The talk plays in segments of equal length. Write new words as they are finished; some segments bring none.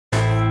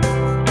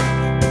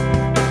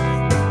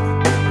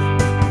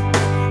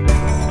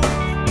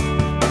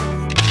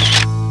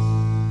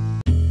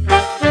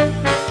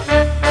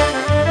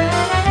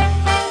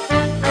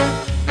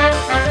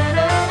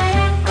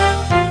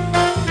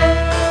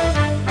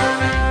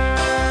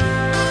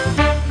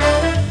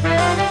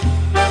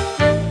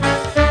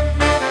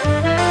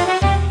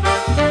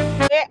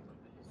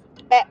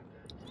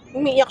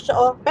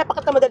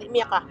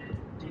Miyak ka.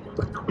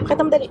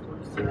 Pakita mo dali.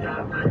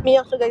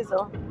 Miyak siya guys,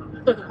 oh.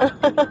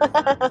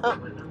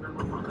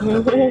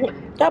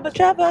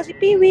 Travel, si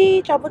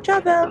Peewee.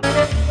 Travel.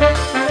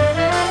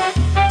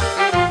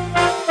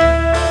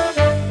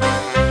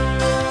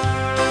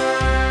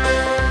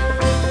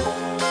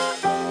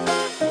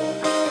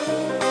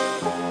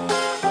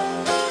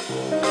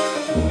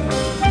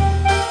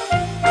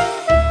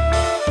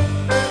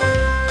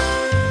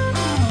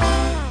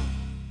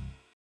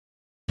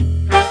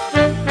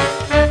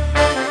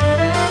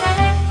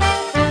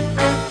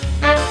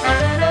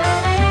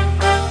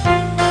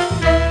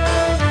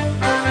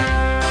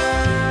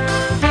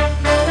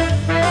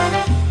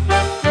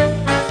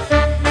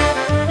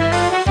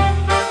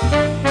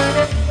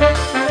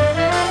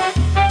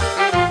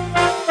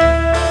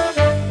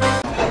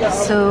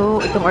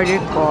 So, itong order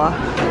ko,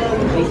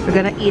 we're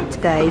gonna eat,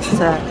 guys,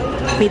 sa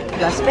Meat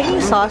Plus. Pero yung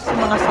sauce,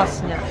 yung mga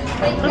sauce niya.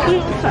 Ito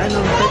yung sa,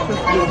 Texas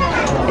Joe.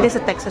 It is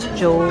a Texas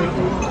Joe.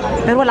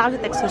 Pero wala kami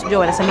sa Texas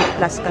Joe, wala sa Meat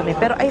Plus kami.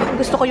 Pero, ay,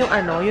 gusto ko yung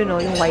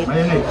yung white.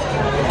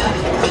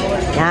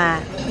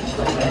 Yan.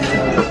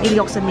 Hindi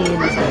ako sa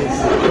mayonnaise,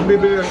 guys. Yung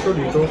bibili ko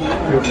dito,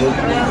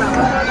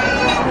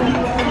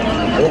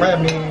 o kaya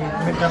may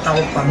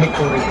tatawag pa, make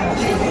for it.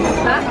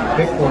 Ha?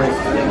 Make for it.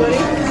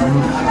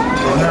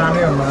 Ano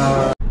yun,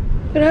 mga...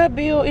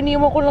 Grabe yun,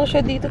 iniwan ko lang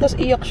siya dito, tapos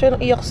iyak siya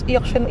luha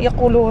pa siya.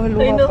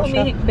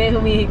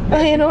 Humihik.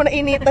 Ay,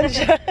 nainitan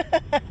siya.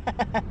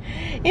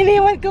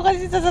 Iniwan ko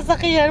kasi sa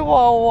sasakyan,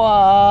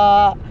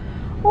 wawa,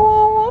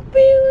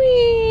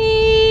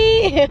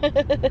 Peewee.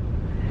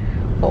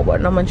 Wawa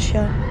naman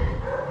siya.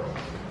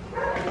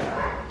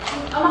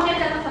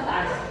 Makita na sa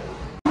taas.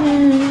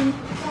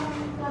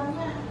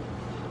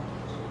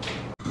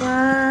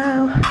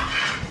 Wow.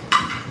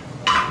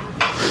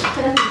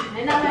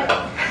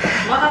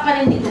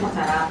 Makakanin dito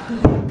masarap.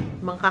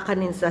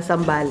 Makakanin sa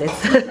sambales.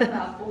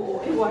 Masarap,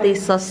 oo.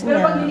 Taste sauce niya.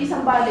 Pero pag hindi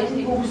sambales,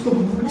 hindi ko gusto.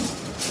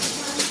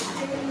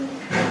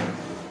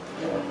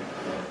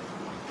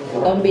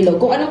 Ito ang bilog.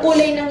 Kung anong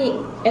kulay ng...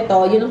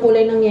 Ito, yun ang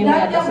kulay ng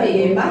yema yata sa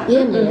iyo.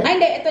 Ay,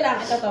 hindi. Ito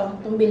lang. Ito to.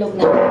 Itong bilog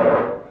na.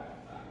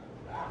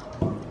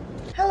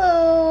 Hello,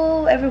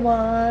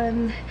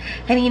 everyone!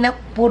 Kanina,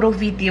 puro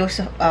video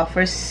sa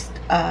first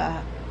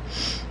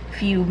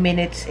few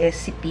minutes is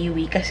si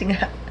Peewee. Kasi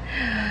nga,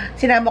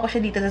 sinama ko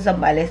siya dito sa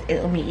Zambales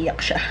and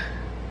umiiyak siya.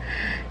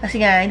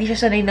 Kasi nga, hindi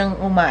siya sanay nang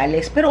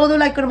umaalis. Pero although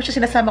like ko naman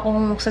siya sinasama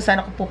kung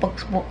saan ako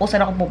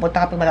pupunta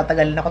kapag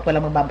matatagal na ako at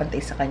walang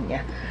magbabantay sa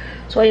kanya.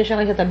 So, ayun siya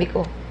ngayon sa tabi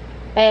ko.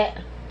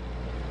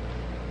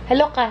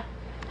 Hello ka!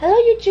 Hello,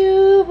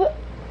 YouTube!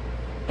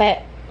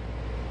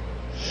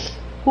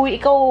 Huy,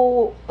 ikaw,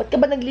 ba't ka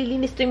ba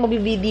naglilinis tuwing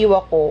mabivideo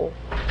ako?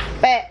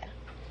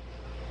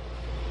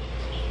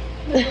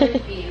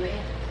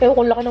 Ewan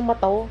ko laki ng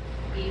mata ko.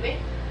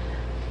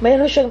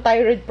 Mayroon siyang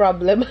thyroid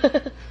problem.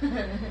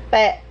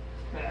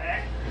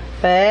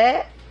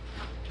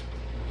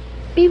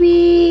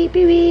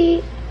 Peewee.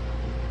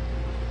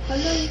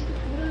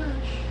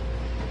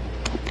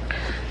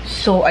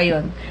 So,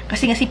 ayun.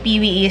 Kasi nga si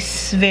Peewee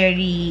is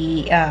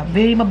very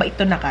mabait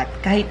to na cat.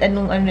 Kahit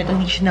anong ito,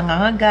 hindi siya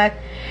nangangagat.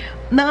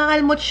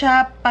 Nangangalmot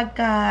siya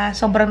pagka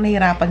sobrang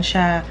nahirapan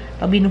siya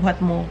pag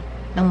binuhat mo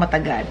ng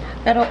matagal.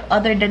 Pero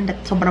other than that,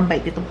 sobrang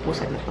bait itong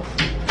pusa na to.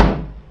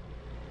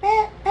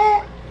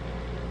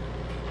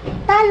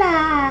 Tala!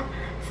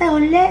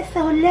 Saule,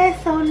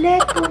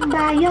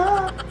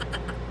 kumbayo!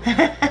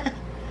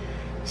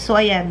 So,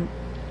 ayan.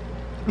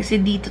 Kasi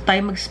dito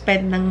tayo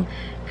mag-spend ng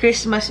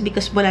Christmas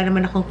because wala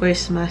naman akong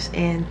Christmas.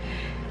 And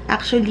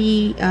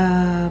actually,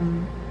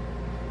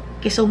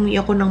 kasi umuwi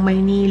ako ng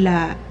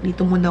Maynila,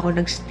 dito muna ako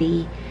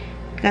nagstay.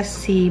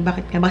 Kasi,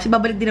 bakit nga? Kasi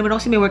babalik din naman ako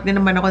kasi may work na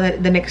naman ako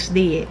the next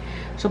day eh.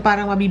 So,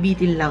 parang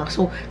mabibitin lang.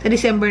 So, sa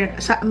December,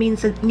 sa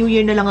New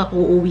Year na lang ako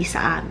uuwi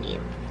sa amin.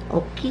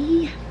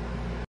 Okay?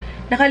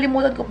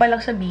 Nakalimutan ko palang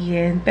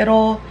sabihin,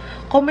 pero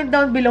comment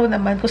down below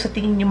naman kung sa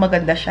tingin nyo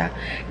maganda siya.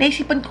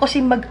 Naisipan ko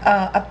kasi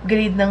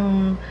mag-upgrade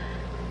ng...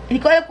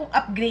 Hindi ko alam kung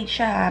upgrade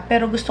siya,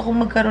 pero gusto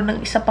kong magkaroon ng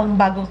isa pang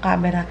bagong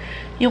camera.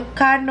 Yung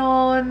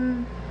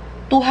Canon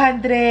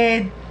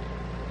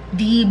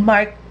 200D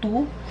Mark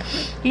II.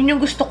 Yun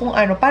yung gusto kong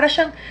para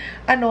siyang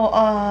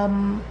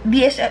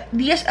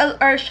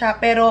DSLR siya,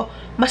 pero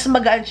mas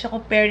magaan siya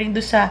comparing do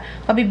sa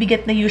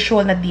mabibigat na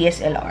usual na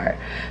DSLR.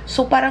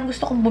 So parang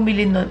gusto kong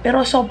bumili nun,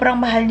 pero sobrang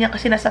mahal niya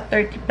kasi nasa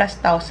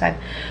 30,000+.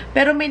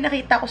 Pero may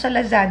nakita ko sa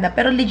Lazada,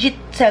 pero legit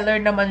seller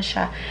naman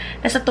siya,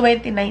 nasa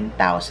 29,000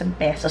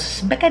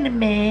 pesos. Baka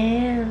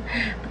naman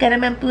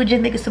po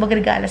dyan na gusto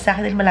magregala sa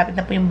akin dahil malapit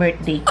na po yung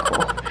birthday ko.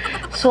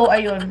 So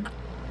ayun.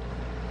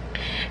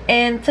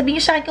 And sabihin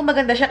niyo sa akin kung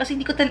maganda siya kasi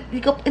hindi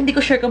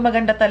ko sure kung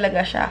maganda talaga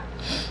siya.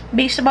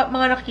 Based sa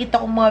mga nakikita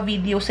kong mga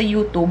video sa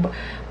YouTube,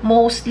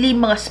 mostly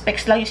mga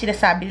specs lang yung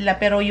sinasabi nila,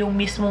 pero yung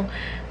mismong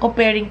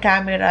comparing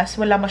cameras,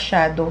 wala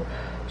masyado.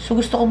 So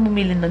gusto kong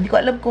bumili nun. Hindi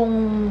ko alam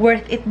kung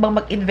worth it bang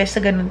mag-invest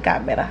sa ganun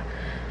camera.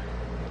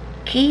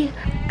 Okay?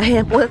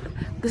 Ayan po.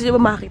 Gusto niyo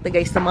ba makakita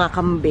guys ng mga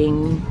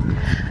kambing?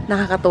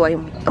 Nakakatuwa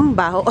yung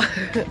baho.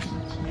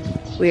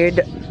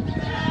 Weird.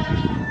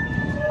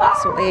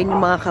 So, ayan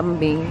yung mga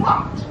kambing.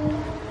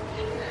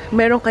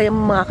 Meron kayang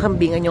mga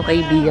kambingan yung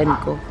kaibigan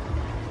ko.